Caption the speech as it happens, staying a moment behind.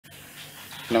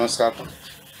Namaskar.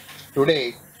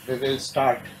 Today we will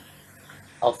start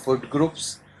our food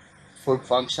groups, food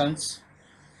functions,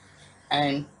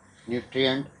 and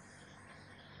nutrient.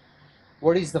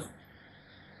 What is the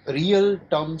real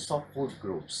terms of food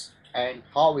groups and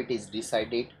how it is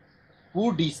decided,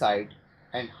 who decide,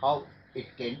 and how it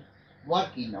can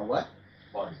work in our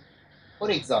body. For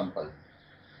example,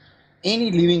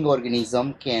 any living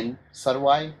organism can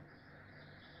survive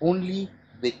only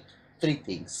with three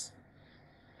things.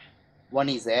 One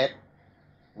is air,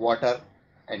 water,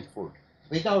 and food.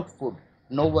 Without food,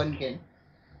 no one can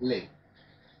live.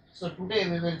 So today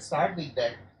we will start with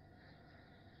that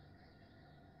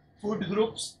food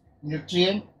groups,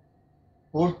 nutrient,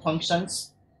 food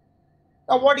functions.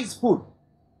 Now what is food?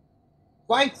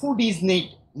 Why food is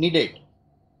needed?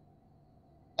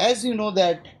 As you know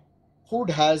that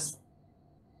food has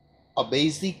a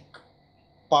basic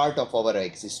part of our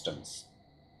existence.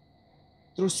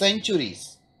 Through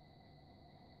centuries,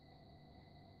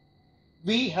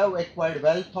 we have acquired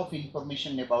wealth of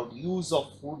information about use of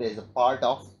food as a part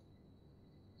of.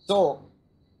 So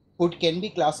food can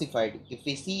be classified if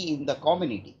we see in the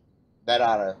community. There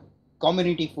are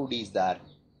community food is there,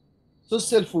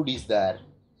 social food is there,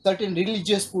 certain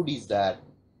religious food is there.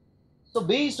 So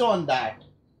based on that,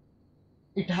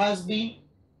 it has been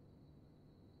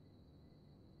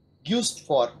used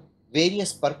for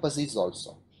various purposes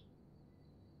also.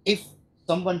 If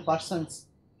someone persons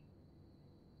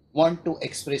want to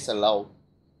express a love,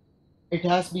 it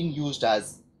has been used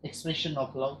as expression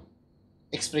of love,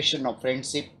 expression of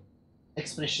friendship,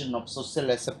 expression of social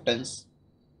acceptance.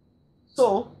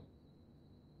 So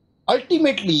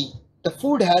ultimately, the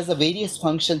food has a various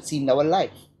functions in our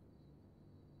life,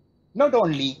 not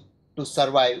only to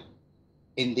survive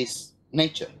in this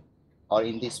nature or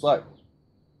in this world.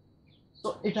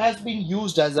 So it has been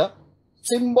used as a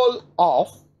symbol of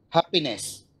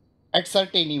happiness at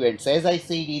certain events, as I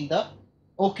said in the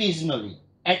occasionally,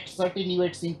 at certain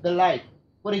events in the life.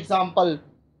 For example,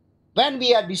 when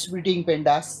we are distributing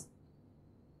pendas,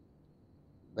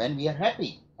 when we are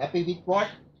happy with what?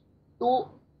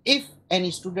 To if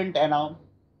any student announce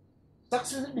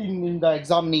succeeded in the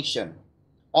examination,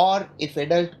 or if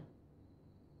adult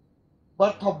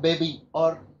birth of baby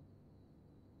or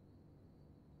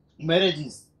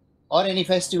marriages or any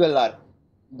festival are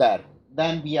there,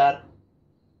 then we are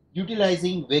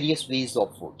utilizing various ways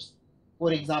of foods.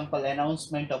 For example,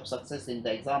 announcement of success in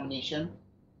the examination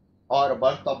or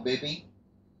birth of baby.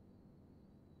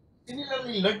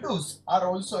 Similarly, laddus are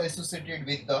also associated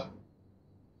with the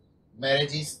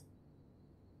marriages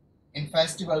in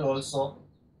festival also.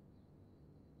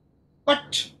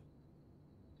 But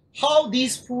how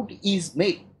this food is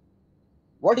made?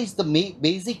 What is the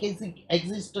basic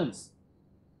existence?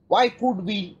 Why food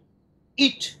we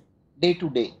eat day to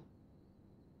day?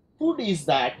 Food is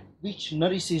that which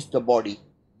nourishes the body,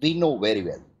 we know very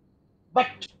well.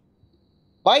 But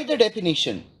by the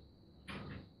definition,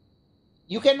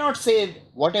 you cannot say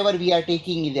whatever we are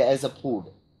taking as a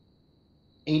food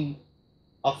in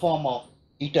a form of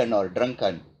eaten or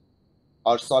drunken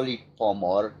or solid form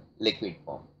or liquid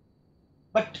form.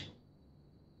 But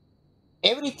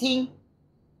everything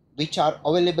which are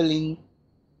available in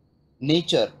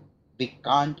nature, we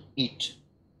can't eat.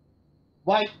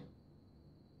 Why?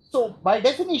 So, by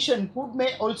definition, food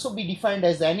may also be defined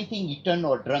as anything eaten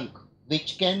or drunk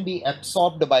which can be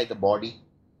absorbed by the body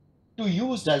to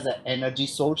used as an energy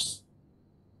source,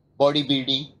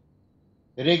 bodybuilding,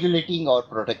 regulating or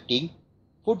protecting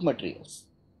food materials.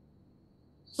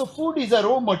 So, food is a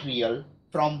raw material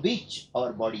from which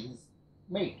our body is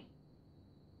made.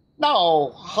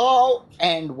 Now, how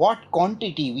and what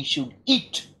quantity we should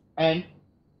eat and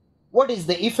what is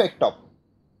the effect of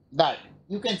that?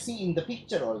 You can see in the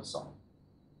picture also.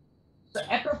 The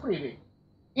appropriate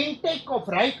intake of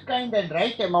right kind and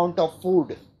right amount of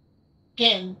food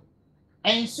can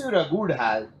ensure a good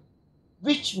health,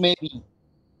 which may be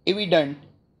evident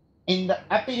in the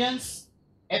appearance,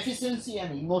 efficiency,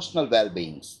 and emotional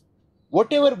well-beings.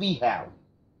 Whatever we have,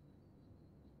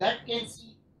 that can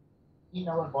see in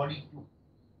our body too.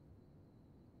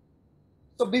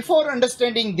 So before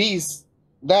understanding these,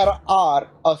 there are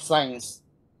a science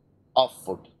of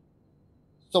food.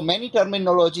 So many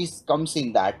terminologies comes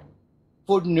in that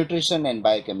food, nutrition, and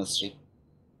biochemistry.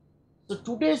 So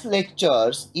today's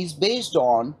lectures is based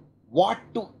on what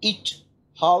to eat,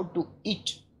 how to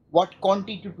eat, what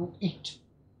quantity to eat,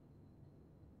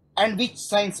 and which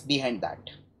science behind that.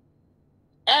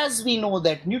 As we know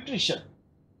that nutrition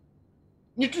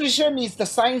is the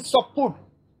science of food,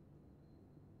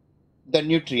 the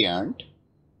nutrient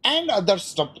and other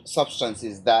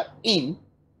substances that in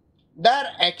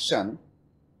their action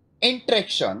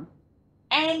interaction,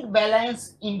 and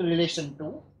balance in relation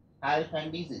to health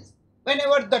and disease.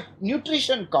 Whenever the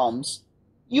nutrition comes,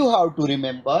 you have to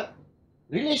remember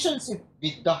relationship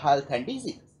with the health and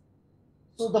disease.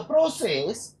 So the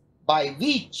process by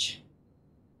which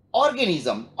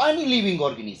organism, any living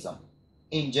organism,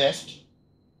 ingest,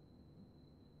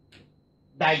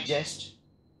 digest,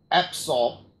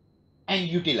 absorb, and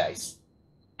utilize,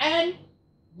 and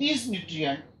these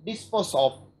nutrients dispose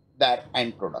of their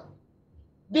end product.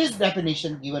 This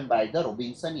definition given by the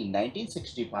Robinson in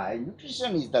 1965,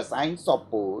 nutrition is the science of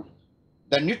food,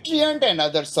 the nutrient and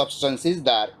other substances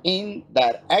that in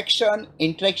their action,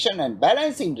 interaction and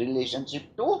balance in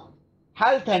relationship to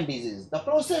health and disease. The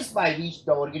process by which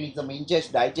the organism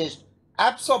ingest, digest,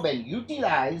 absorb and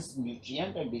utilize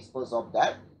nutrient and dispose of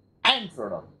their end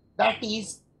product. That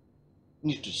is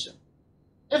nutrition.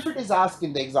 If it is asked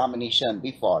in the examination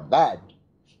before that,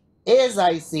 as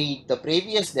I said, the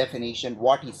previous definition,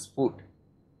 what is food?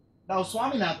 Now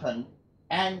Swaminathan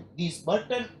and these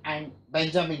Burton and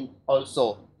Benjamin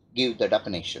also give the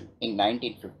definition in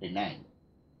 1959.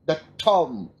 The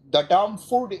term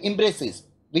food embraces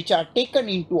which are taken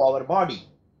into our body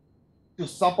to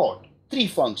support three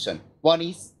functions. One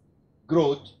is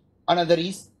growth, another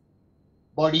is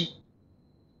body,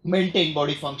 maintain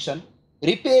body function,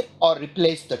 repair or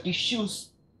replace the tissues,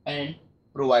 and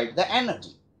provide the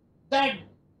energy. That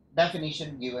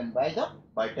definition given by the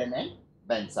Burton and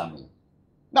Benjamin.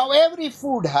 Now every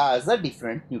food has a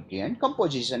different nutrient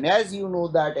composition. As you know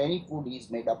that any food is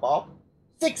made up of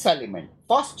 6 elements.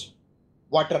 First,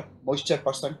 water, moisture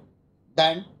percent,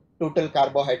 then total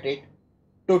carbohydrate,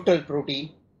 total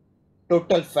protein,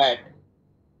 total fat,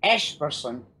 ash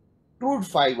percent, crude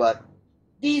fiber.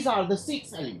 These are the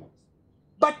 6 elements.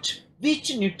 But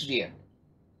which nutrient?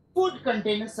 Food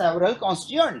contains several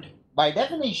constituents by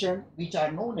definition which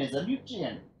are known as a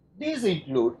nutrient. These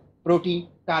include protein,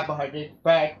 carbohydrate,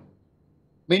 fat,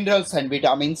 minerals and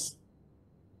vitamins.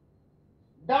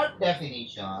 That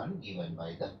definition given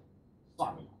by the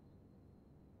Swami.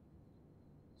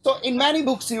 So in many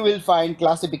books you will find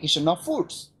classification of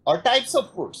foods or types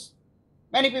of foods.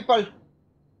 Many people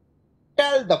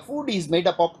tell the food is made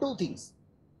up of 2 things.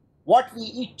 What we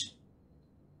eat,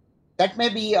 that may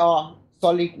be a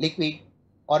solid, liquid,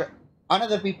 or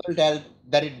another people tell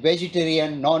that it's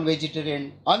vegetarian,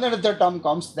 non-vegetarian. Another term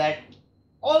comes that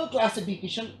all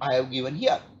classification I have given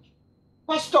here.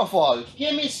 First of all,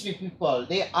 chemistry people,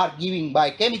 they are giving by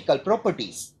chemical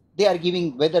properties. They are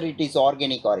giving whether it is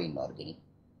organic or inorganic.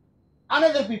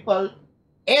 Another people,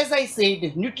 as I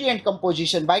said, nutrient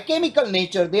composition by chemical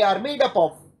nature, they are made up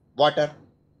of water,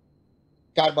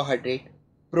 carbohydrate,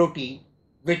 protein,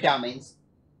 vitamins,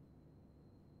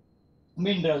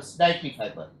 minerals, dietary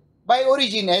fiber. By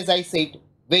origin, as I said,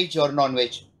 veg or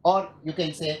non-veg, or you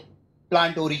can say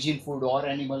plant origin food or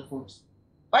animal foods.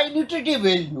 By nutritive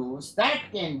values, that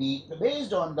can be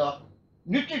based on the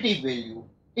nutritive value,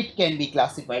 it can be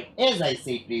classified as I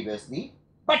said previously,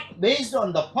 but based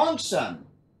on the function,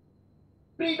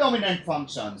 predominant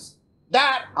functions,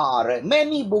 there are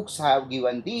many books have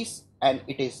given this, and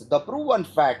it is the proven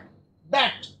fact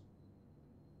that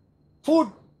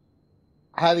food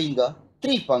having a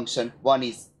 3 function. One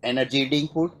is energy yielding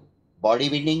food, body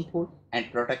building food, and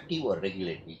protective or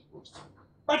regulatory foods.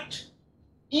 But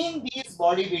in these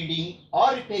body building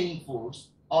or repairing foods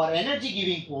or energy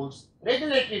giving foods,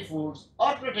 regulatory foods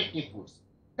or protective foods,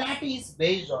 that is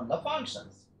based on the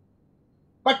functions.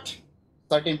 But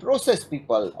certain process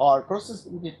people or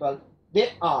processing people,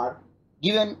 they are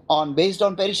given on based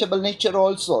on perishable nature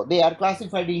also. They are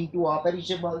classified into a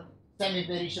perishable,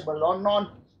 semi-perishable or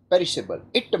non-perishable.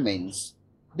 It means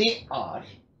they are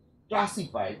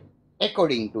classified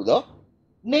according to the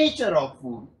nature of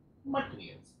food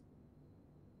materials.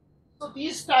 So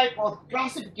these type of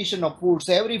classification of foods,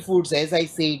 every foods, as I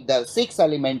said, the 6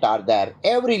 elements are there.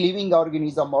 Every living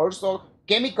organism also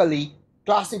chemically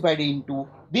classified into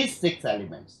these 6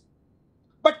 elements.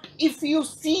 But if you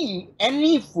see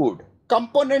any food,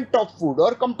 component of food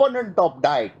or component of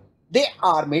diet, they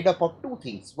are made up of 2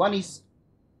 things. One is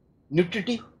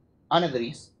nutritive, another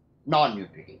is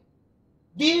non-nutritive.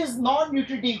 These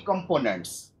non-nutritive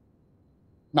components,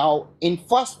 now in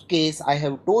first case I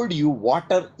have told you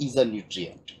water is a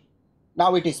nutrient.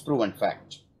 Now it is proven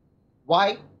fact.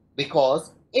 Why?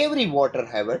 Because every water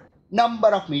have a number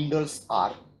of minerals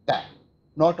are there,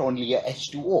 not only a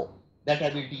H2O. That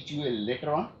I will teach you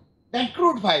later on. Then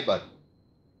crude fiber.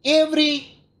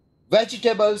 Every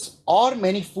vegetables or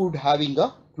many food having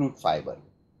a crude fiber.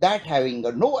 That having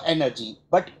a no energy,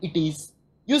 but it is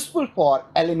useful for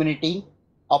eliminating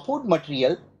a food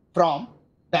material from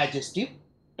digestive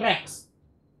tracts.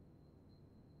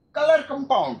 Color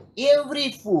compound.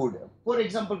 Every food, for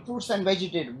example, fruits and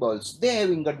vegetables, they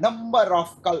having a number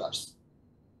of colors.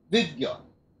 Vigor,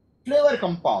 flavor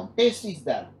compound, taste is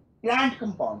there. Plant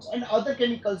compounds and other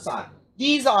chemicals are.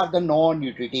 These are the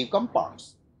non-nutritive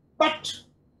compounds. But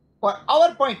for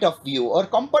our point of view or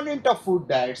component of food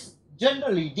diets,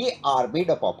 generally they are made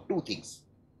up of two things.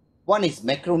 One is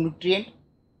macronutrient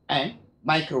and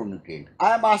micronutrient.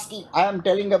 I am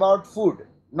telling about food,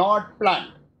 not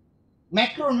plant.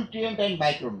 Macronutrient and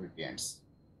micronutrients.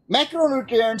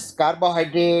 Macronutrients,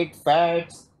 carbohydrate,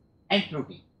 fats, and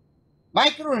protein.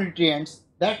 Micronutrients,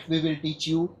 that we will teach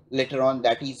you later on,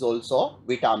 that is also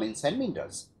vitamins and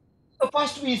minerals. So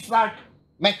first we start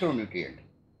macronutrient.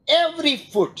 Every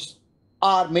foods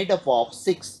are made up of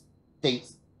six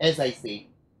things, as I say.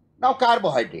 Now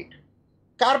carbohydrate.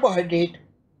 Carbohydrate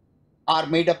are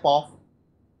made up of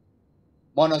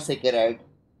monosaccharide,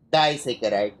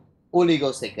 disaccharide,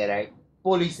 oligosaccharide,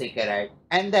 polysaccharide,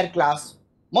 and their class.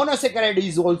 Monosaccharide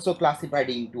is also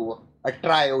classified into a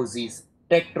trioses,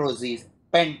 tetroses,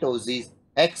 pentoses,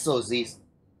 hexoses.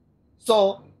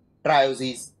 So,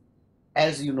 trioses,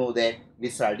 as you know that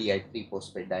glyceraldehyde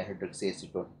 3-phosphate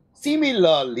dihydroxyacetone.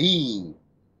 Similarly,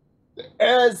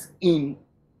 as in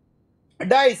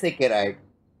disaccharide,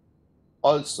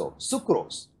 also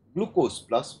sucrose, glucose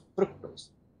plus fructose.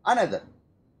 Another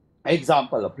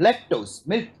example of lactose,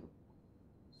 milk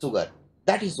sugar,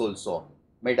 that is also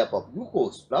made up of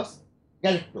glucose plus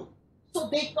galactose. So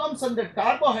they comes under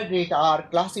carbohydrate are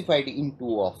classified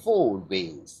into four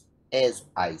ways, as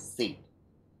I said.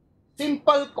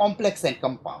 Simple, complex and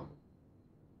compound.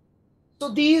 So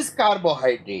these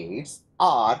carbohydrates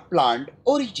are plant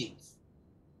origins.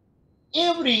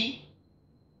 Every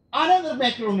another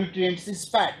macronutrients is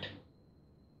fat,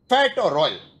 fat or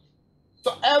oil.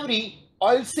 So every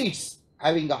oil seeds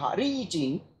having a rich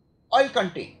in oil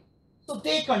content. So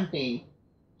they contain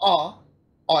oil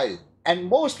and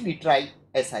mostly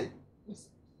triacyl.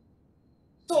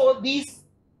 So these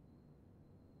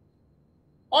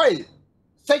oil,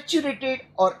 saturated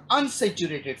or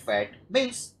unsaturated fat,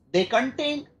 means they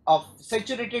contain of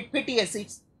saturated fatty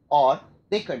acids or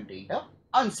they contain of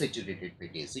unsaturated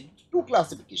fatty acids. Two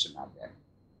classifications are there.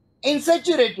 In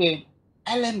saturated,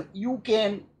 you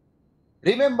can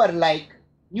remember like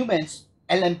Newman's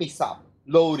LMP sub,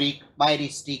 lauric,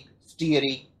 myristic,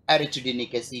 stearic,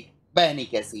 arachidonic acid,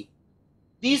 behenic acid.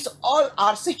 These all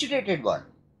are saturated one.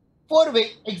 For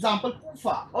example,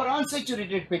 PUFA or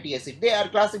unsaturated fatty acid, they are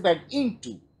classified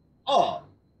into or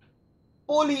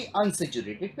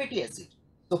polyunsaturated fatty acid.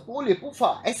 So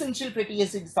PUFA, essential fatty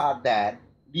acids are there,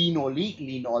 linoleic,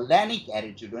 linolenic,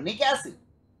 arachidonic acid.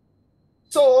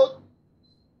 So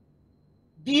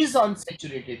these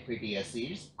unsaturated fatty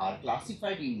acids are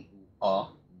classified into a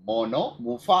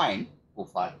monomucine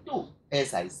PUFA2,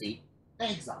 as I say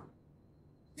the example.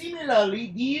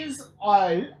 Similarly, these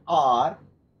oils are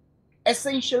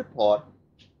essential for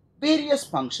various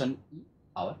functions in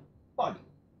our body.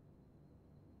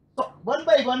 So one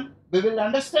by one, we will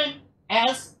understand,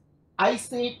 as I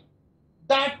said,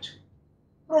 that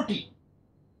protein.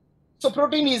 So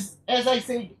protein is, as I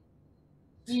said,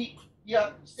 see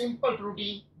here, simple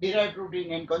protein, derived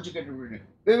protein and conjugated protein.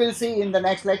 We will see in the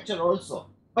next lecture also.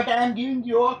 But I am giving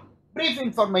you a brief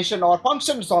information or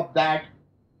functions of that.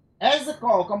 As a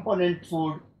component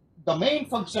food, the main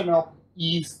function of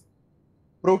is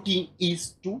protein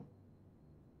is to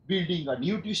building a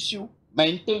new tissue,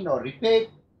 maintain or repair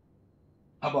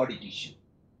a body tissue.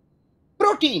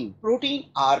 Protein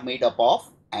are made up of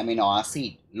amino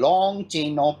acid, long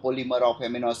chain of polymer of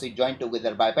amino acid joined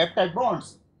together by peptide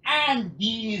bonds, and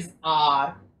these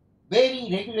are very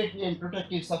regulatory and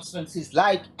protective substances,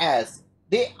 like as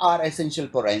they are essential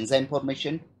for enzyme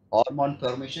formation, hormone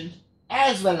formation,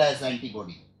 as well as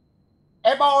antibody.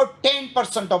 About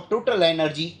 10% of total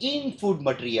energy in food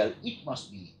material, it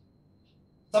must be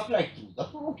supplied through the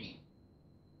protein.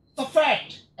 So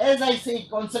fat, as I say,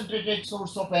 concentrated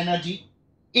source of energy.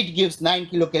 It gives 9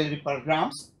 kilocalorie per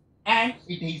grams, and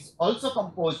it is also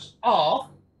composed of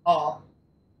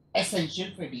essential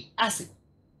fatty acid,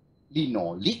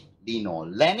 linoleic,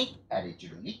 linolenic,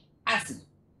 arachidonic acid.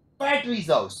 Fat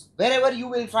reserves, wherever you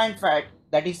will find fat,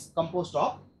 that is composed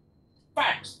of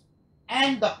fats.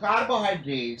 And the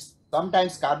carbohydrates,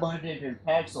 sometimes carbohydrate and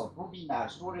fats or protein are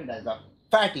stored as a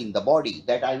fat in the body,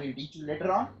 that I will teach you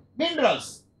later on.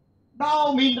 Minerals.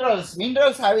 Now minerals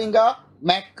having a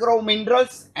macro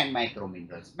minerals and micro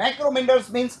minerals. Macro minerals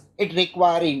means it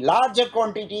require in larger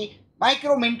quantity.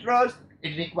 Micro minerals,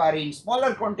 it require in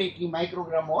smaller quantity,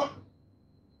 microgram, or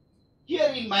here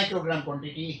in microgram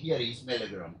quantity, here is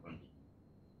milligram quantity.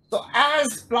 So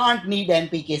as plant need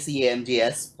NPK,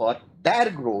 CAMGS for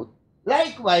their growth,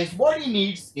 likewise body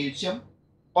needs calcium,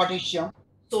 potassium,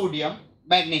 sodium,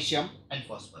 magnesium and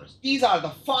phosphorus. These are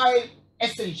the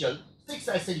six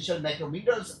essential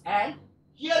macrominerals, and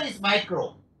here is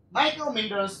micro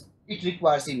minerals. It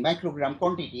requires in microgram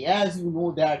quantity, as you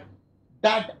know that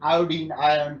iodine,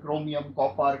 iron, chromium,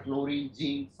 copper, chlorine,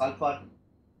 zinc, sulfur,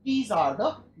 these are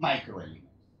the micro elements.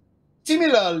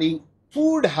 Similarly,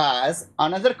 food has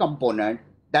another component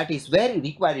that is very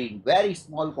required in very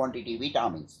small quantity,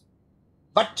 vitamins,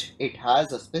 but it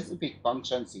has a specific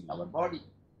functions in our body.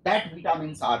 That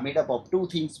vitamins are made up of two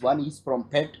things. One is from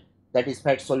fat, that is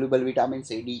fat soluble vitamins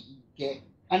A, D, E, K,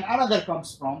 and another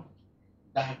comes from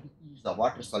that is the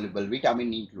water soluble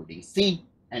vitamin including C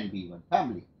and B1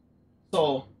 family.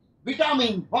 So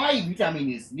why vitamin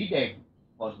is needed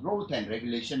for growth and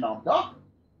regulation of the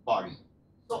body.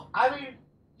 So I will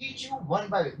teach you one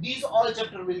by one. These all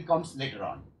chapter will comes later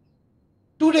on.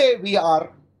 Today we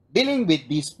are dealing with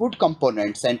these food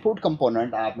components, and food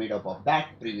component are made up of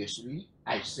that previously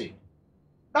I said.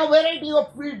 Now variety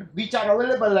of food which are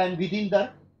available and within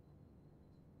the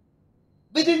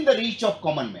reach of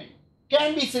common man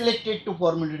can be selected to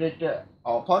formulate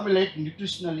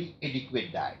nutritionally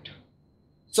adequate diet.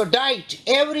 So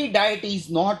every diet is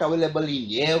not available in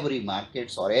every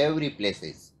markets or every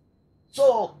places.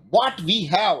 So what we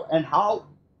have and how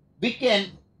we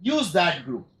can use that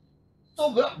group. So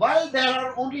while there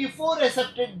are only 4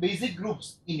 accepted basic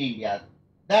groups in India,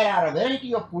 there are a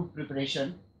variety of food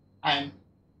preparation and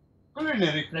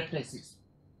culinary practices.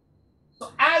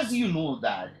 So as you know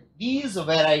that these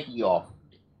variety of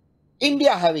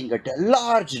India having a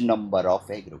large number of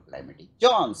agroclimatic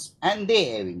zones, and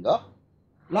they having a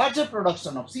larger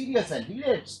production of cereals and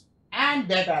millets, and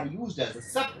that are used as a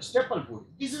staple food.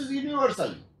 This is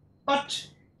universal. But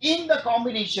in the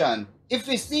combination, if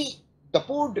we see the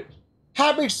food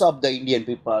habits of the Indian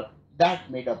people,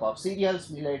 that made up of cereals,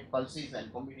 millet, pulses,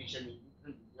 and combination in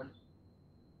different regions,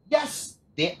 yes,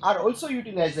 they are also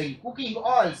utilizing cooking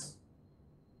oils.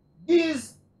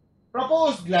 These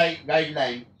proposed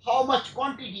guideline, how much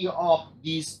quantity of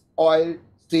these oil,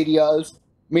 cereals,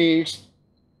 meats,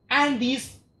 and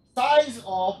these size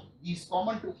of these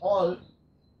common to all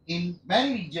in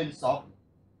many regions of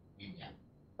India.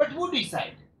 But who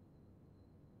decide?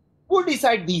 Who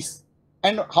decide this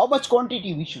and how much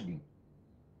quantity we should eat?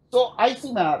 So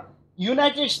ICMR,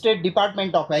 United States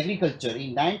Department of Agriculture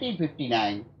in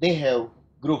 1959, they have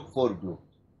group 4 groups.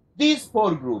 These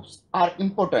 4 groups are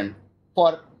important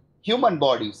for human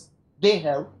bodies. They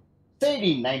have said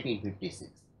in 1956.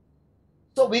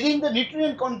 So within the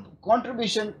nutrient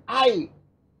contribution,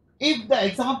 if the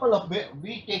example of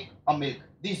we take a milk,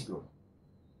 this group,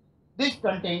 this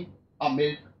contain a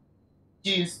milk,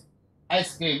 cheese,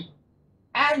 ice cream,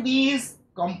 and these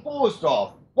composed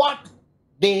of what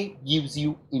they gives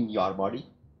you in your body: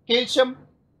 calcium,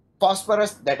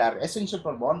 phosphorus that are essential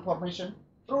for bone formation,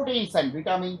 proteins and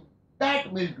vitamin.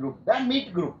 That milk group, then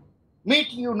meat group.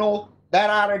 Meat, you know, there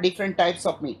are different types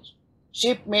of meat: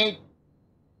 sheep meat,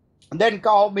 then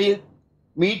cow milk,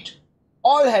 meat,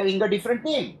 all having a different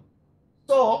name.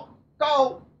 So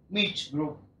cow meat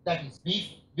group, that is beef,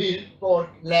 veal, pork,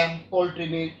 lamb, poultry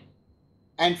meat,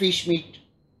 and fish meat.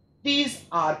 These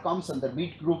are comes under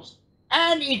meat groups,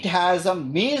 and it has a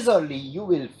majorly you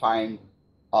will find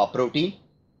protein,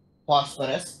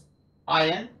 phosphorus,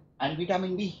 iron, and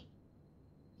vitamin B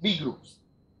groups.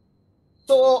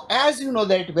 So as you know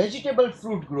that vegetable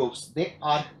fruit groups, they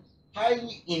are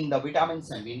highly in the vitamins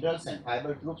and minerals and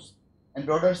fiber groups, and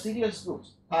broader cereals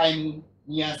groups: thiamine,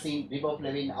 niacin,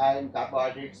 riboflavin, iron,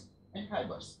 carbohydrates, and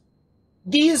fibers.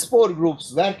 These 4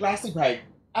 groups were classified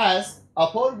as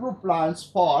a 4 group plants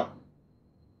for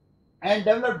and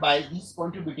developed by these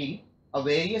contributing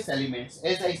various elements,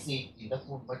 as I say, in the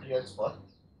food materials for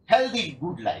healthy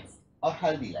good life or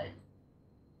healthy life.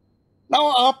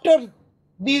 Now after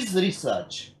this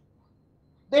research,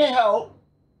 they have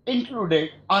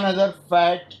included another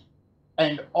fat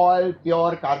and oil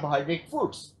pure carbohydrate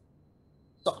foods.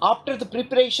 So after the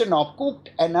preparation of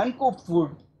cooked and uncooked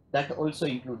food, that also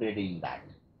included in that.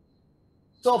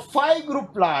 So 5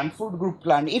 group plan, food group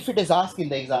plan, if it is asked in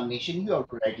the examination, you have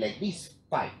to write like this: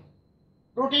 5.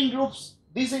 Protein groups,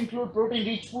 these include protein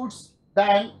rich foods,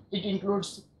 then it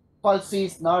includes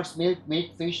pulses, nuts, milk,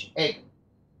 meat, fish, egg.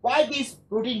 Why these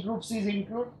protein groups is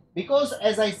include? Because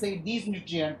as I said, these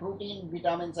nutrients, protein,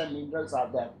 vitamins and minerals are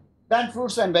there. Then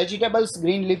fruits and vegetables,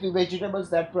 green leafy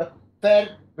vegetables that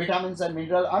fair vitamins and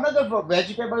minerals. Another for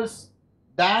vegetables,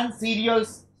 then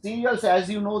cereals. Cereals, as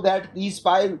you know that these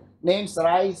 5 names: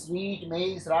 rice, wheat,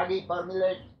 maize, ragi,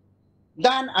 millet.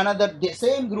 Then another, the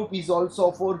same group is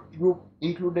also fourth group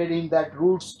included in that,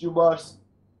 roots, tubers.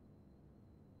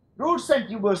 Roots and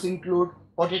tubers include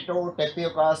potato,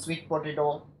 tapioca, sweet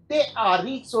potato. They are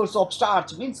rich source of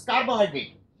starch, means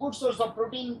carbohydrate, good source of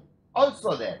protein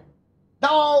also there.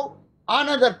 Now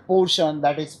another portion,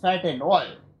 that is fat and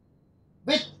oil,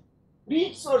 with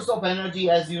rich source of energy,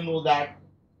 as you know that,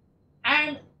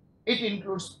 and it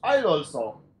includes oil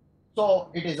also. So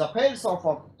it is a fair source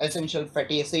of essential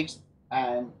fatty acids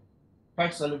and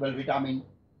fat soluble vitamin.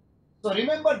 So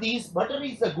remember, these butter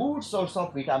is a good source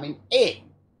of vitamin A,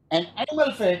 and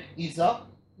animal fat is a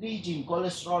rich in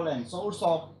cholesterol and source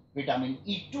of vitamin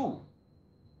E2.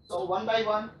 So one by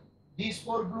one, these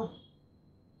four group,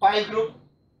 five group,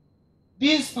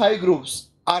 these five groups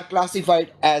are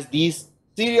classified as these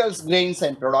cereals, grains,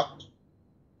 and product.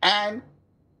 And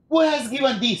who has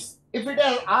given this? If it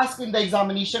is asked in the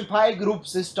examination, five group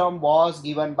system was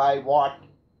given by what,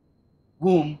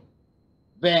 whom,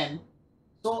 when?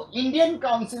 So Indian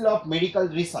Council of Medical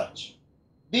Research,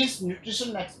 this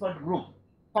nutrition expert group,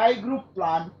 five group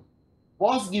plan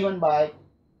was given by,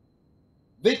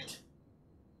 with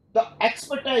the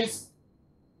expertise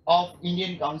of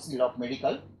Indian Council of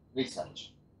Medical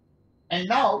Research. And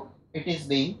now it is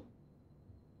being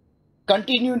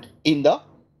continued in the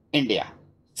India.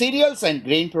 Cereals and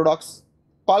grain products,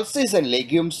 pulses and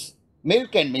legumes,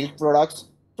 milk and milk products,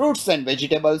 fruits and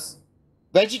vegetables,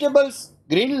 vegetables,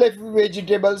 green leafy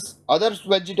vegetables, other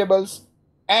vegetables,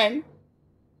 and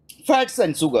fats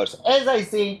and sugars. As I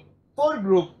say, four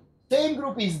group, same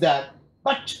group is that,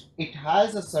 but it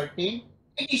has a certain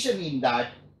addition in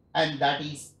that, and that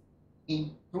is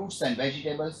in fruits and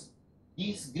vegetables.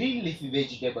 These green leafy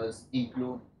vegetables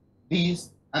include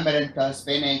these amaranthus,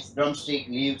 spinach, drumstick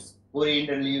leaves,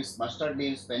 coriander leaves, mustard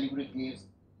leaves, fenugreek leaves.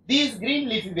 These green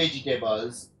leafy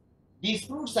vegetables, these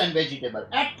fruits and vegetables,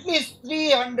 at least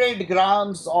 300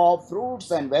 grams of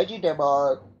fruits and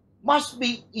vegetables must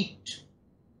be eaten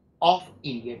of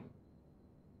Indian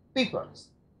peoples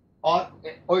or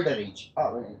older age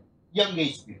or young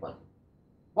age people.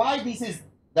 Why this is,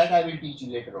 that I will teach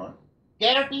you later on.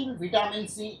 Keratin, vitamin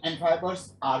C, and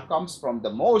fibers are comes from the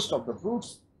most of the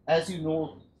fruits. As you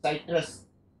know, citrus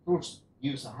fruits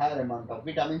gives a higher amount of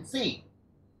vitamin C.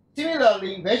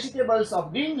 Similarly, vegetables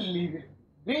of green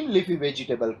leafy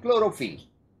vegetable, chlorophyll,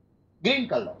 green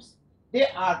colors, they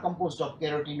are composed of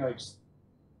carotenoids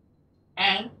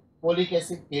and folic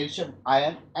acid, calcium,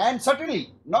 iron, and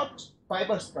certainly not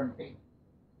fibers contain.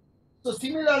 So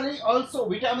similarly, also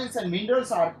vitamins and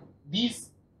minerals are, these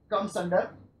comes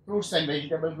under fruits and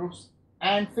vegetable groups.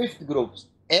 And fifth groups,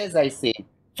 as I say,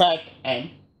 fat and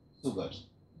sugars.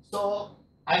 So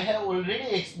I have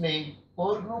already explained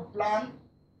four group plan,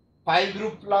 five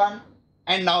group plan,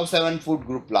 and now seven food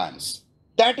group plans.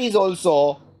 That is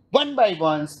also one by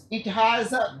ones. It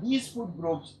has these food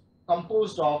groups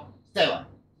composed of seven.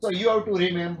 So you have to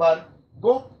remember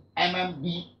GOP,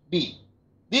 MMBB.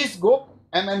 This GOP,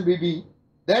 MMBB,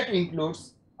 that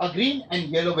includes a green and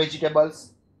yellow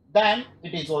vegetables. Then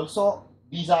it is also,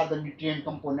 these are the nutrient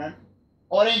component: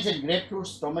 orange and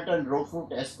grapefruits, tomato and raw fruit,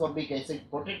 ascorbic acid,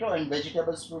 potato and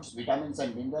vegetables, fruits, vitamins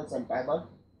and minerals and fiber,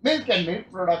 milk and milk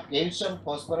product, calcium,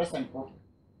 phosphorus, and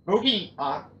protein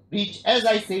are rich, as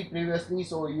I said previously.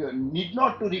 So you need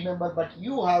not to remember, but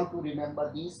you have to remember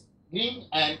these green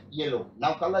and yellow.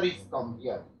 Now color is come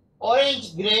here: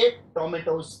 orange, grape,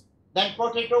 tomatoes, then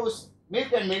potatoes,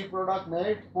 milk and milk product,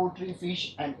 milk, poultry,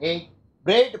 fish, and egg,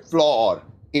 bread, flour.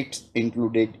 It's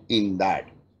included in that.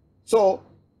 So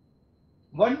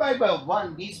one by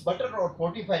one, these butter or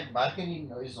fortified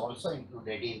margarine is also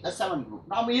included in the seven group.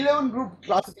 Now 11 group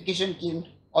classification can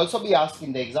also be asked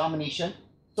in the examination.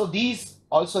 So these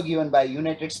also given by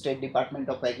United States Department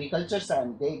of Agriculture,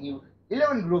 and they give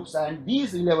 11 groups, and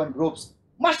these 11 groups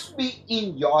must be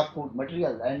in your food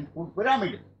material and food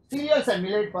pyramid. Cereals and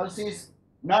millet, pulses,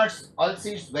 nuts,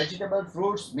 oilseeds, vegetable,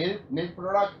 fruits, milk, milk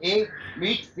product, egg,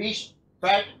 meat, fish,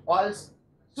 fat, oils,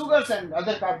 sugars, and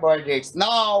other carbohydrates.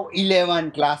 Now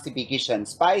 11 classification.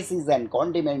 Spices and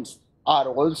condiments are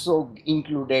also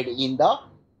included in the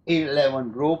 11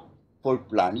 group food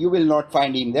plan. You will not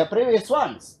find in the previous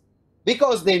ones,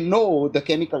 because they know the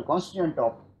chemical constituent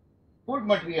of food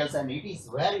materials, and it is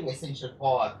very essential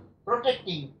for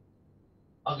protecting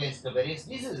against the various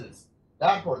diseases.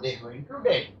 Therefore they were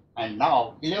included. And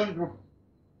now 11 group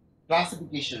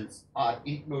classifications are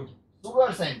include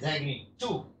sugars and jaggery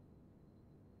too.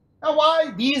 Now,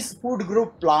 why these food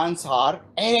group plans are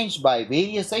arranged by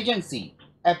various agencies,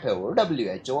 FAO,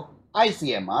 WHO,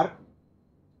 ICMR,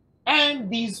 and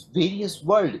these various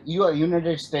world, your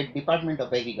United States Department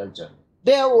of Agriculture,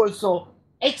 they have also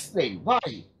explained why.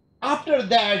 After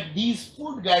that, these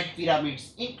food guide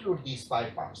pyramids include these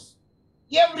five parts.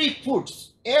 Every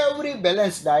foods, every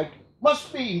balanced diet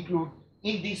must be included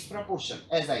in this proportion,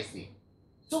 as I say.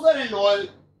 Sugar and oil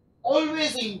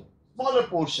always in smaller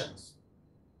portions.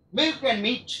 Milk and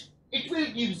meat, it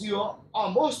will gives you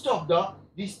most of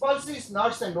these pulses,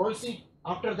 nuts and oilseed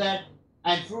after that,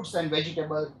 and fruits and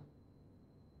vegetables,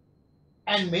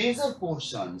 and major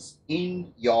portions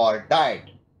in your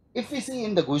diet. If we see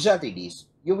in the Gujarati dish,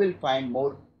 you will find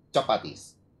more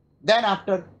chapatis. Then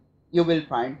after, you will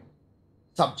find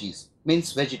sabjis,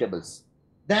 means vegetables.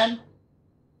 Then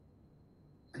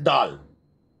dal,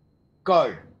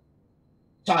 curd,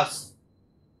 chas.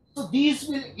 So these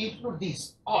will include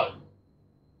this all,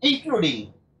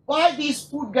 including why this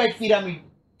food guide pyramid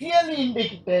clearly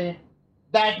indicated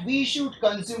that we should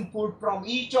consume food from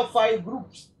each of five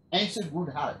groups and ensure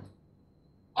good health.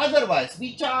 Otherwise,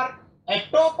 which are at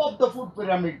top of the food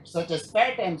pyramid, such as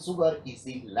fat and sugar, is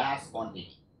in less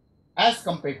quantity as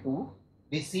compared to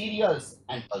the cereals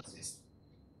and pulses.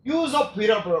 Use of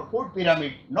food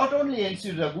pyramid not only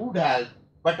ensures a good health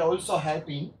but also help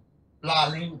in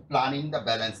planning the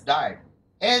balanced diet.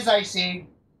 As I said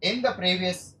in the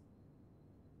previous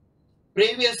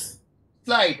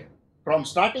slide, from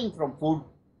starting from food,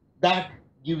 that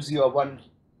gives you a one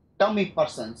tummy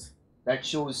persons, that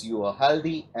shows you a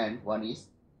healthy, and one is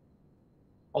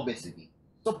obesity.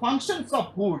 So functions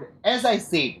of food, as I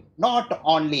said, not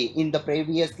only in the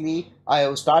previously I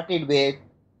have started with,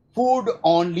 food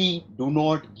only do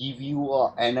not give you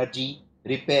energy,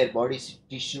 repair body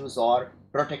tissues or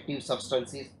protective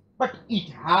substances, but it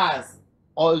has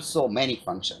also many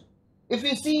functions. If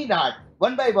you see that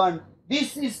one by one,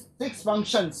 this is six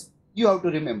functions you have to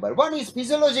remember. One is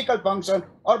physiological function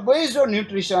or based on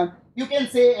nutrition. You can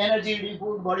say energy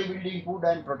food, bodybuilding food,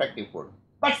 and protective food.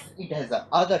 But it has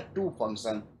other two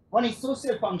functions. One is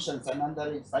social functions and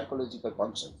another is psychological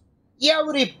functions.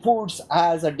 Every food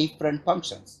has a different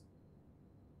functions.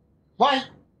 Why?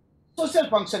 Social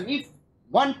function, if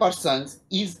one person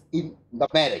is in the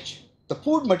marriage, the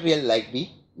food material like the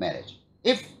marriage.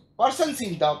 If persons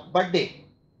in the birthday,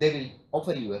 they will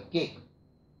offer you a cake.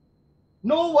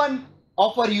 No one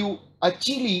offer you a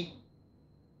chili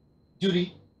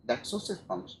during that social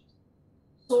function.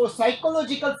 So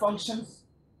psychological functions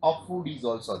of food is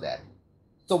also there.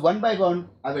 So one by one,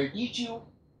 I will teach you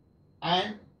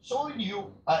and show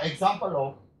you an example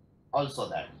of also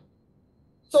that.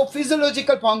 So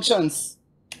physiological functions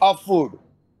of food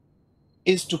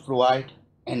is to provide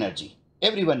energy.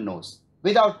 Everyone knows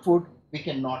without food we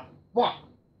cannot walk.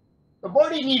 The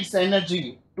body needs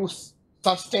energy to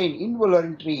sustain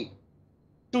involuntary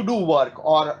to do work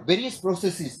or various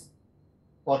processes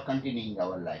for continuing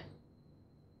our life.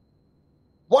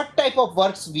 What type of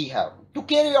works we have? To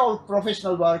carry out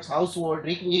professional works, household,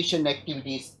 recreation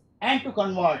activities, and to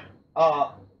convert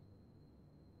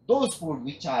those food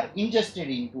which are ingested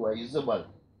into a usable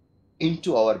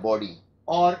into our body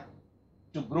or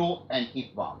to grow and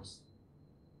keep warm.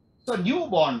 So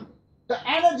newborn, the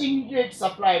energy needed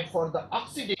supplied for the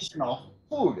oxidation of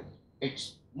food, it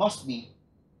must be,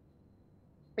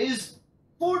 is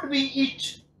food we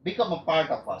eat become a part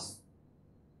of us.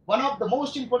 One of the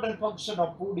most important function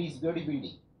of food is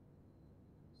bodybuilding.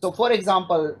 So for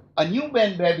example, a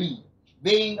newborn baby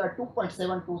weighing a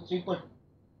 2.7 to 3.2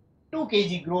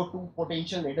 kg grow to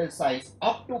potential adult size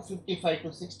up to 55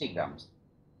 to 60 grams.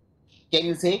 Can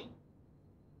you say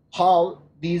how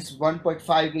these 1.5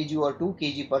 kg or 2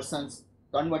 kg persons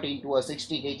convert into a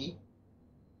 60 kg?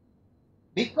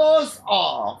 Because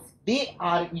of they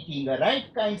are eating the right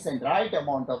kinds and right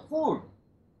amount of food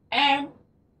and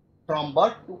from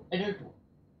birth to adulthood.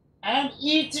 And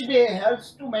each day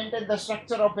helps to maintain the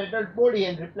structure of adult body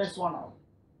and replace one out.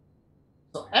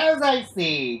 So as I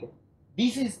said,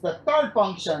 this is the third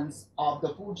functions of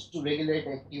the foods to regulate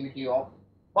activity of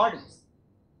bodies.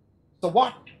 So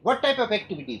what type of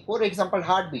activity? For example,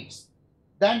 heartbeats,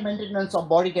 then maintenance of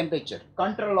body temperature,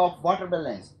 control of water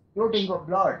balance, clotting of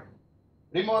blood,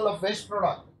 removal of waste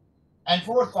product, and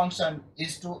fourth function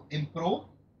is to improve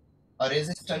a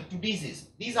resistance to disease.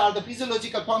 These are the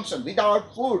physiological functions.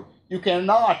 Without food, you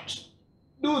cannot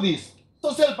do this.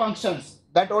 Social functions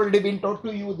that already been taught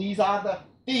to you. These are the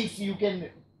things you can,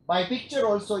 by picture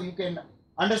also you can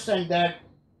understand that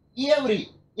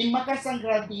in Makar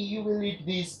Sankranti you will eat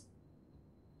this,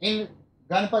 in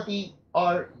Ganpati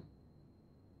or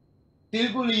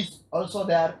Tilgul is also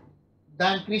there,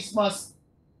 then Christmas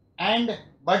and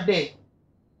birthday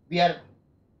we are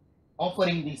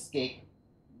offering this cake.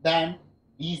 Then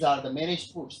these are the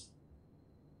marriage foods.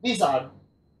 These are,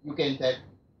 you can say,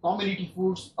 community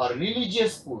foods or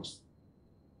religious foods.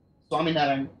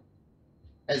 Swaminarayan,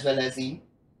 as well as in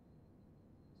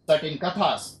certain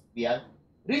kathas. We have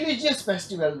religious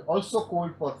festival also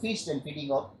called for feast and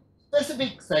feeding of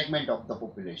specific segment of the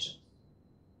population.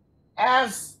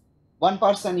 As one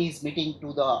person is meeting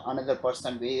to the another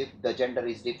person where the gender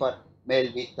is differ,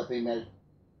 male with the female,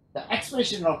 the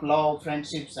expression of love,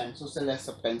 friendships, and social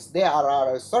acceptance, there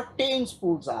are certain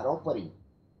foods are offering.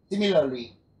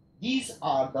 Similarly, these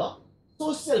are the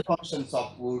social functions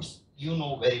of foods you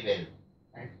know very well,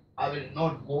 and I will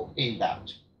not go in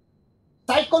that.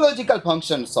 Psychological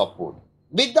functions of food.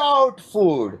 Without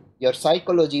food, your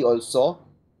psychology also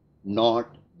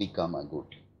not become a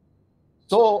good.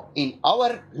 So in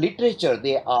our literature,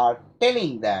 they are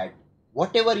telling that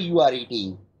whatever you are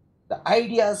eating, the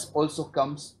ideas also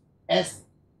comes as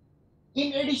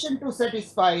in addition to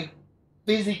satisfy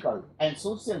physical and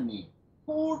social needs,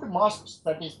 food must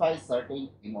satisfy certain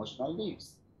emotional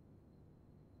needs.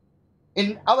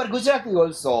 In our Gujarati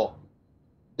also,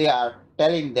 they are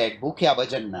telling that bhukya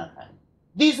bhajan na hai.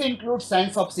 These include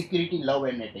sense of security, love,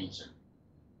 and attention.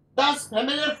 Thus,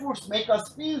 familiar foods make us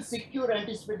feel secure,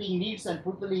 anticipating needs and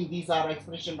fulfilling these are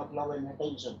expression of love and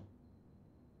attention.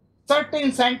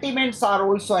 Certain sentiments are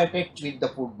also attached with the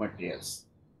food materials.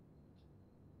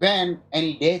 When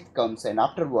any death comes and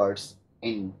afterwards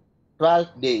in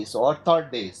 12 days or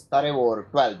 3rd days, Tarev or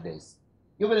 12 days,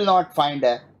 you will not find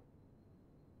a,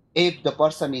 if the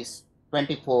person is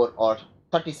 24 or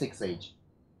 36 age,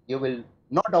 you will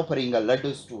not offering a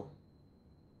laddus to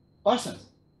persons.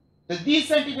 These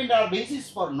sentiments are basis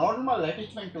for normal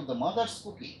attachment to the mother's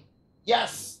cooking.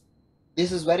 Yes,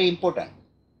 this is very important.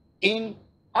 In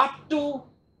up to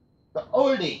the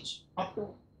old age, up to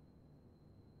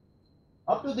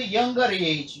the younger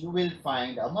age, you will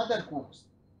find a mother cooks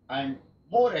and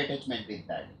more attachment with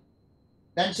that.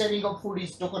 Then sharing of food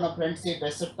is token of friendship,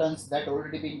 acceptance that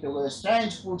already been together.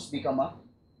 Strange foods become a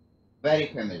very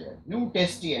familiar, new,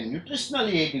 tasty, and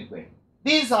nutritionally adequate.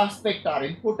 These aspects are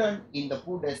important in the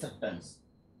food acceptance.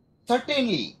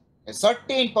 Certainly, a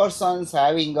certain persons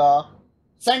having a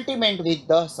sentiment with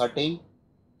the certain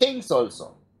things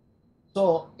also.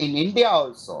 So in India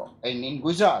also, and in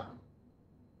Gujarat,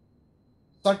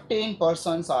 certain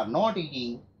persons are not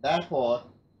eating. Therefore,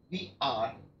 we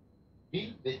are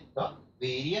dealing with the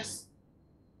various.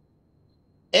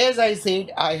 As I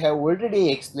said, I have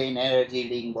already explained energy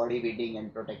yielding, body building,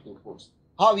 and protective foods.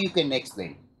 How you can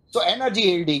explain? So energy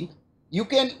yielding, you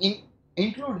can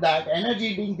include that energy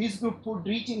yielding this group food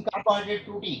rich in carbohydrate,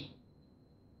 protein,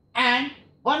 and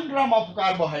 1 gram of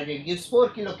carbohydrate gives 4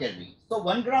 kilocalories. So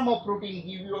 1 gram of protein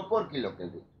gives you a 4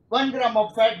 kilocalorie. 1 gram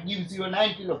of fat gives you a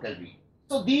 9 kilocalorie.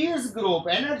 So these group,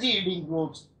 energy yielding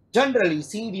groups, generally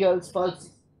cereals,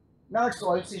 pulses, nuts,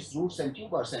 oilseeds, roots, and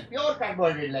tubers, and pure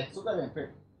carbohydrate like sugar and fat.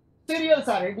 Cereals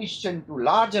are addition to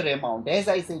larger amount, as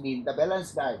I said in the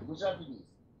balanced diet, Gujarati meals,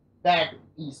 that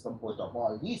is composed of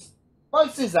all these.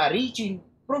 Pulses are rich in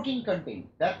protein content,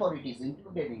 therefore it is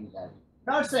included in that.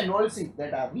 Nuts and oilseeds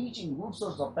that are rich in good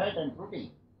source of fat and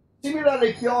protein.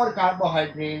 Similarly, pure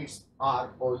carbohydrates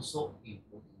are also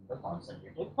included in the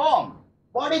concentrated form.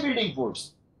 Bodybuilding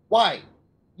foods. Why?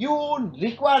 You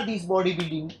require this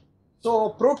bodybuilding. So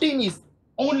protein is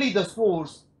only the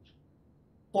source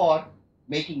for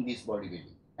making this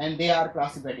bodybuilding. And they are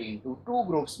classified into two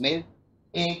groups: milk,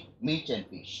 egg, meat, and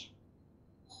fish.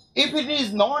 If it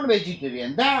is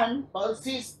non-vegetarian, then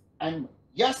pulses, and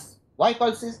yes, why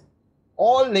pulses?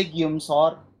 All legumes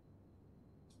or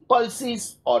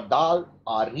pulses or dal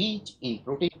are rich in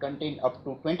protein content up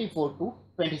to 24 to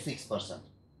 26%.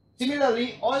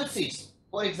 Similarly, oil seeds,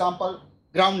 for example,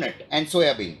 groundnut and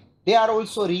soya bean, they are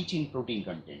also rich in protein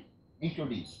content,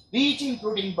 including rich in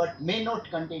protein but may not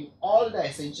contain all the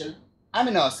essential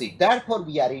amino acids. Therefore,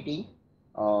 we are eating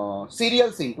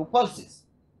cereals into pulses.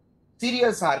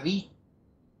 Cereals are rich.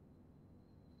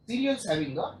 Cereals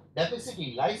having a deficit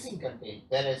in lysine content,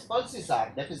 whereas pulses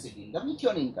are deficit in the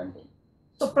methionine content.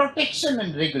 So protection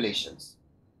and regulations.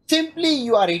 Simply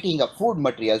you are eating a food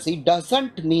materials, it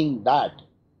doesn't mean that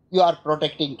you are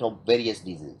protecting from various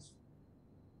diseases.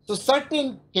 So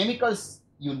certain chemicals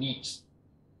you need.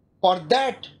 For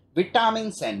that,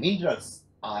 vitamins and minerals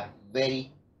are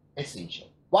very essential.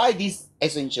 Why this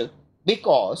essential?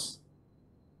 Because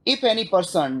if any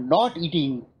person not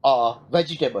eating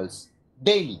vegetables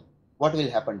daily, what will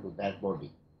happen to their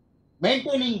body?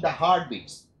 Maintaining the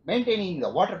heartbeats, maintaining the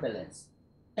water balance,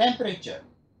 temperature,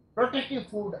 protective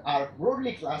food are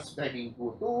broadly classified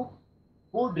into two: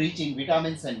 food rich in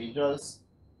vitamins and minerals.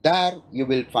 There you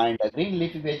will find the green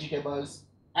leafy vegetables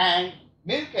and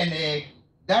milk and egg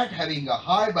that having a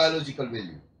high biological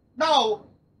value. Now,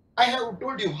 I have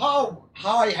told you how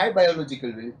high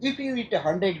biological value. If you eat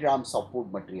 100 grams of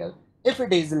food material, if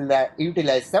it is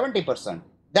utilized 70%,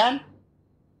 then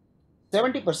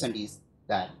 70% is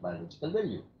that biological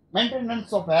value.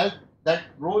 Maintenance of health, that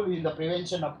role in the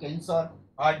prevention of cancer,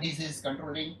 heart disease,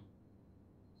 controlling.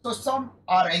 So some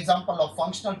are example of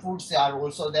functional foods are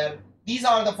also there. These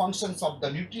are the functions of the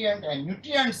nutrient, and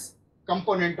nutrients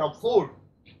component of food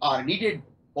are needed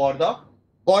for the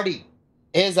body.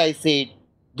 As I said,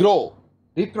 grow,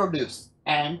 reproduce,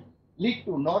 and lead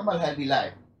to normal healthy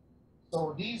life.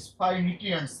 So these five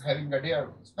nutrients having their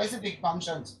specific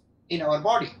functions in our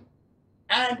body.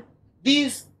 And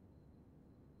these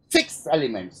six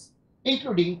elements,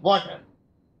 including water.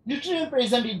 Nutrient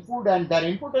present in food and their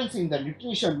importance in the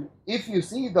nutrition. If you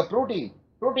see the protein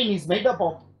is made up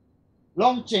of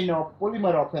long chain of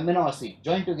polymer of amino acid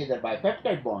joined together by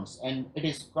peptide bonds, and it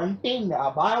is contained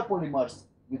biopolymers,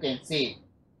 you can say.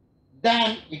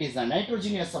 Then it is a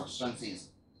nitrogenous substances.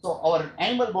 So our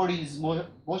animal body is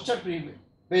moisture free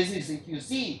basis. If you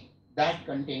see that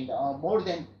contained more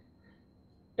than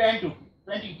 10 to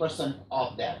 20%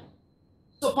 of that.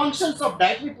 So functions of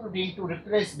dietary protein to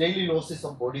replace daily losses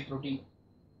of body protein.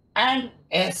 And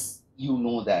as you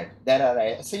know that there are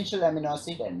essential amino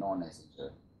acid and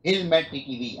non-essential. Hill, Met,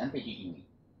 TTV, and PTTV.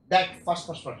 That first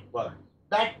word.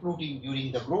 That protein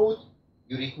during the growth,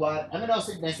 you require amino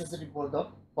acid necessary for the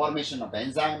formation of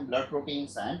enzyme, blood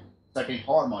proteins, and certain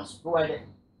hormones.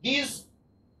 These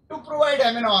to provide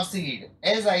amino acid,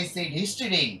 as I said,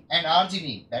 histidine and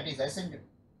arginine,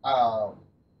 uh,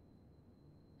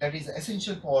 that is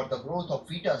essential for the growth of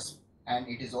fetus, and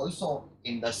it is also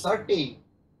in the certain,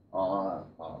 uh, uh,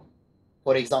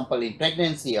 for example, in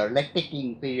pregnancy or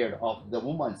lactating period of the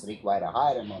women require a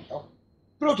higher amount of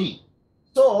protein.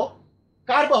 So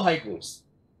carbohydrates,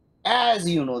 as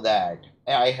you know that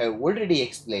I have already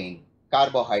explained,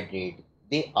 carbohydrate,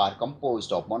 they are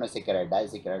composed of monosaccharide,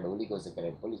 disaccharide,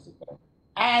 oligosaccharide, polysaccharide,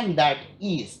 and that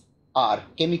is are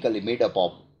chemically made up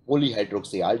of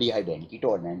polyhydroxy, aldehyde, and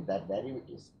ketone and their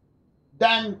derivatives.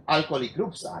 Then alcoholic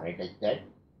groups are attached.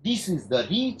 This is the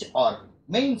rich or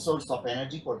main source of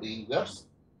energy for doing works.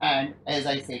 And as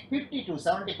I said, 50 to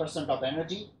 70% of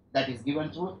energy that is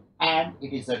given through, and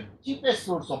it is the cheapest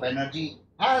source of energy,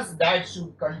 as diet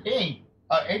should contain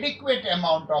an adequate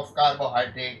amount of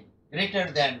carbohydrate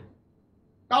greater than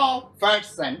now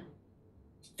fats and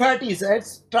fatty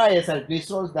acids,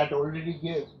 triacylglycerols that already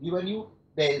given you.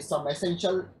 There is some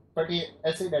essential fatty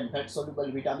acid and fat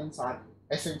soluble vitamins are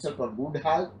essential for good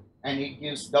health, and it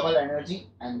gives double energy.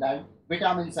 And then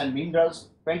vitamins and minerals,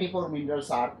 24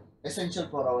 minerals are essential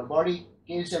for our body: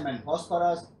 calcium and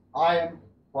phosphorus, iron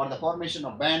for the formation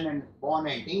of bone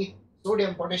and teeth,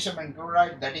 sodium, potassium, and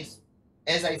chloride, that is,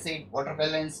 as I said, water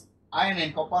balance, iron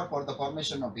and copper for the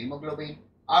formation of hemoglobin,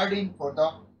 iodine for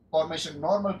the formation,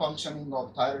 normal functioning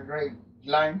of thyroid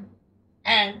gland,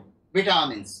 and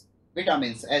vitamins.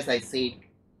 Vitamins, as I said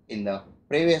in the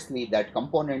previously, that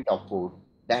component of food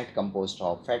that composed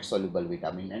of fat soluble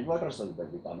vitamin and water soluble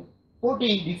vitamin.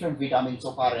 14 different vitamins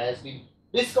so far has been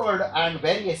discovered and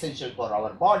very essential for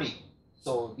our body.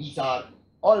 So these are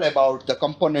all about the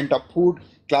component of food,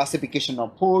 classification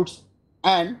of foods,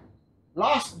 and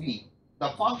lastly, the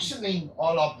functioning,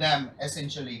 all of them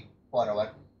essentially for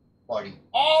our body.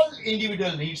 All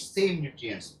individual needs same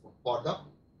nutrients for the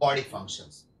body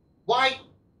functions. Why?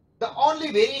 The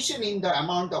only variation in the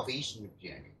amount of each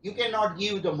nutrient. You cannot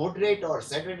give the moderate or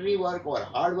sedentary work or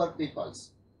hard work peoples.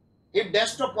 If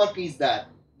desktop work is there,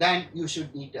 then you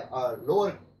should need a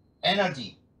lower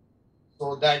energy,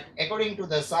 so that according to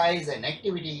the size and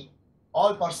activity,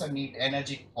 all person need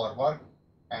energy for work.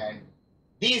 And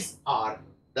these are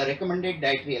the recommended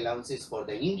dietary allowances for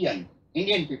the Indian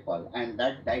people, and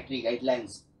that dietary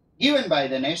guidelines given by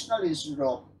the National Institute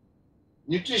of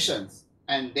Nutrition,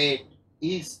 and that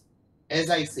is, as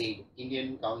I said,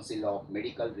 Indian Council of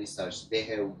Medical Research. They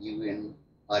have given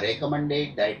a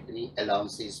recommended dietary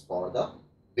allowances for the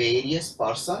various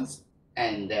persons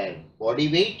and their body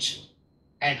weight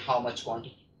and how much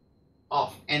quantity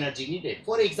of energy needed.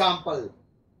 For example,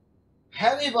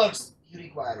 heavy works you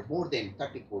require more than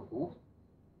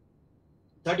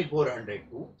 3400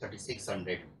 to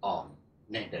 3600 of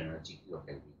net energy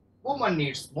kilocalorie. Woman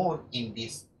needs more in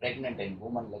this pregnant, and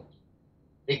woman like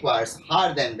requires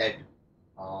higher than that,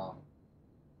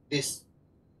 this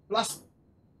plus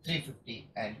 350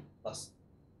 and plus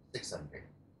 600.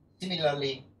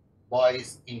 Similarly,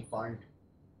 boys, infant,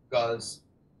 girls,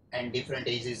 and different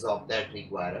ages of that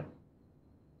require.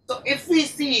 So if we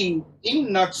see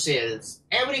in nutshells,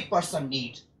 every person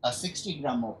needs a 60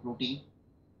 gram of protein,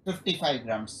 55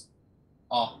 grams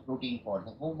of protein for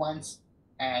the women,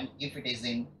 and if it is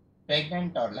in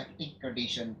pregnant or lactic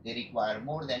condition, they require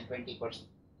more than 20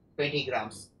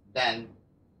 grams than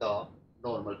the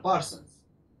normal persons.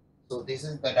 So this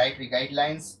is the dietary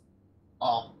guidelines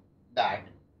of that.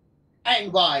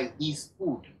 And why is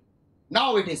food?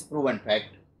 Now it is proven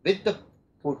fact with the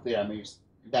food pyramids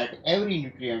that every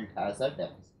nutrient has a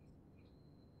deficit.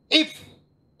 If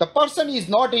the person is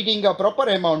not eating a proper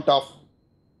amount of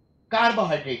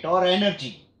carbohydrate or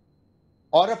energy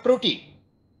or a protein,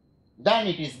 then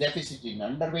it is deficit in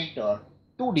underweight or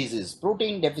two diseases,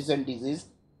 protein deficient disease,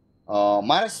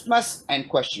 marasmus and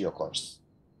kwashiorkor.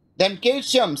 Then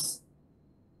calciums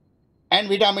and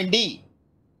vitamin D,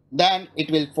 then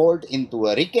it will fold into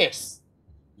a rickets,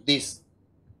 this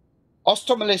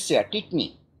osteomalacia,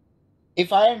 tetany.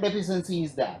 If iron deficiency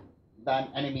is there, then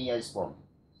anemia is formed.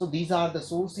 So these are the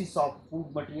sources of food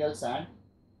materials, and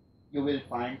you will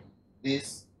find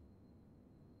this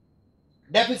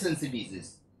deficiency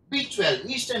disease. B12,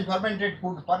 yeast and fermented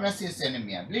food, pernicious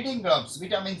anemia, bleeding gums,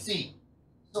 vitamin C.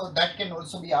 So that can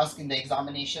also be asked in the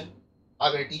examination. I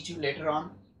will teach you later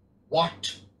on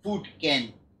what food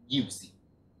can give C.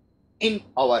 In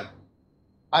our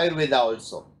Ayurveda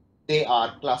also, they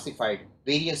are classified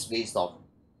various ways of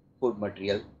food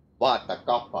material, Vata,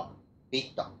 Kapha,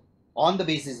 Pitta. On the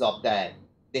basis of that,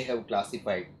 they have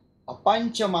classified a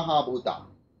Pancha Mahabhuta.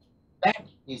 That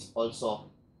is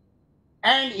also,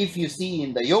 and if you see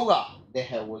in the yoga, they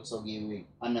have also given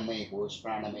Annamaya Kosh,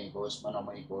 Pranamaya Kosh,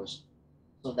 Manomaya Kosh.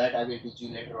 So that I will teach you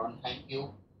later on. Thank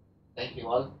you. Thank you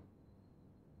all.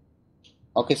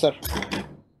 Okay, sir.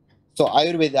 So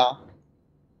Ayurveda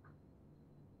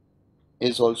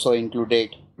is also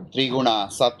included Triguna,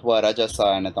 Sattva,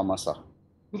 Rajasa and Tamasa.